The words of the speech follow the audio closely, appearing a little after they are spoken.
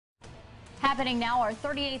Happening now, our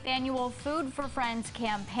 38th annual Food for Friends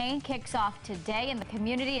campaign kicks off today, and the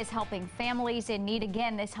community is helping families in need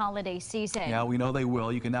again this holiday season. Yeah, we know they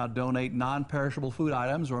will. You can now donate non-perishable food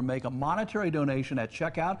items or make a monetary donation at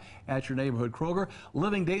checkout at your neighborhood Kroger.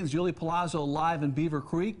 Living Dayton's Julia Palazzo live in Beaver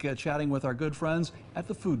Creek, chatting with our good friends at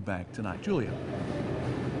the food bank tonight. Julia.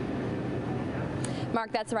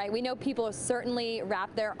 Mark, that's right. We know people certainly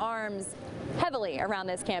wrap their arms heavily around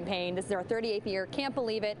this campaign. This is our 38th year. Can't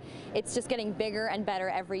believe it. It's just getting bigger and better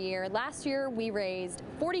every year. Last year, we raised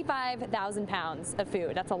 45,000 pounds of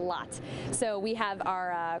food. That's a lot. So we have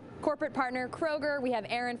our corporate partner, Kroger. We have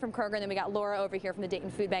Aaron from Kroger, and then we got Laura over here from the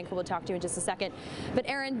Dayton Food Bank, who we'll talk to in just a second. But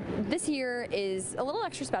Aaron, this year is a little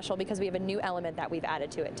extra special because we have a new element that we've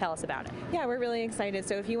added to it. Tell us about it. Yeah, we're really excited.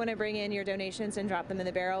 So if you want to bring in your donations and drop them in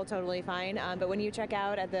the barrel, totally fine. But when you check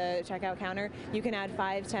out at the checkout counter, you can add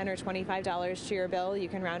 $5, $10, or $25 to your bill. You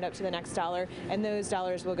can round up to the next dollar, and those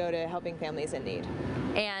dollars will go to helping families in need.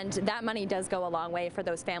 And that money does go a long way for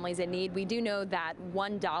those families in need. We do know that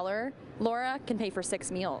 $1, Laura, can pay for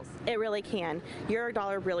 6 meals. It really can. Your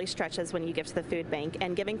dollar really stretches when you give to the food bank,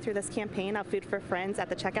 and giving through this campaign of Food for Friends at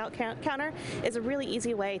the checkout counter is a really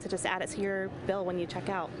easy way to just add it to your bill when you check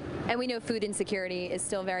out. And we know food insecurity is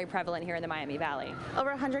still very prevalent here in the Miami Valley. Over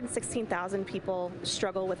 116,000 people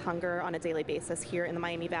struggle with hunger on a daily basis here in the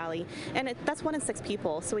Miami Valley, and that's 1 in 6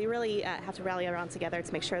 people. So we really have to rally around together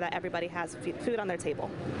to make sure that everybody has food on their table.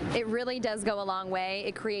 It really does go a long way.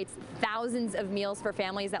 It creates thousands of meals for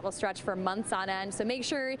families that will stretch for months on end. So make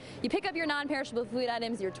sure you pick up your non-perishable food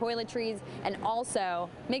items, your toiletries, and also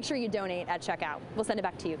make sure you donate at checkout. We'll send it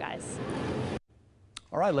back to you guys.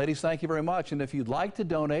 All right, ladies, thank you very much. And if you'd like to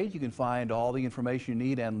donate, you can find all the information you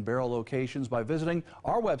need and barrel locations by visiting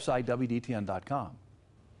our website, WDTN.com.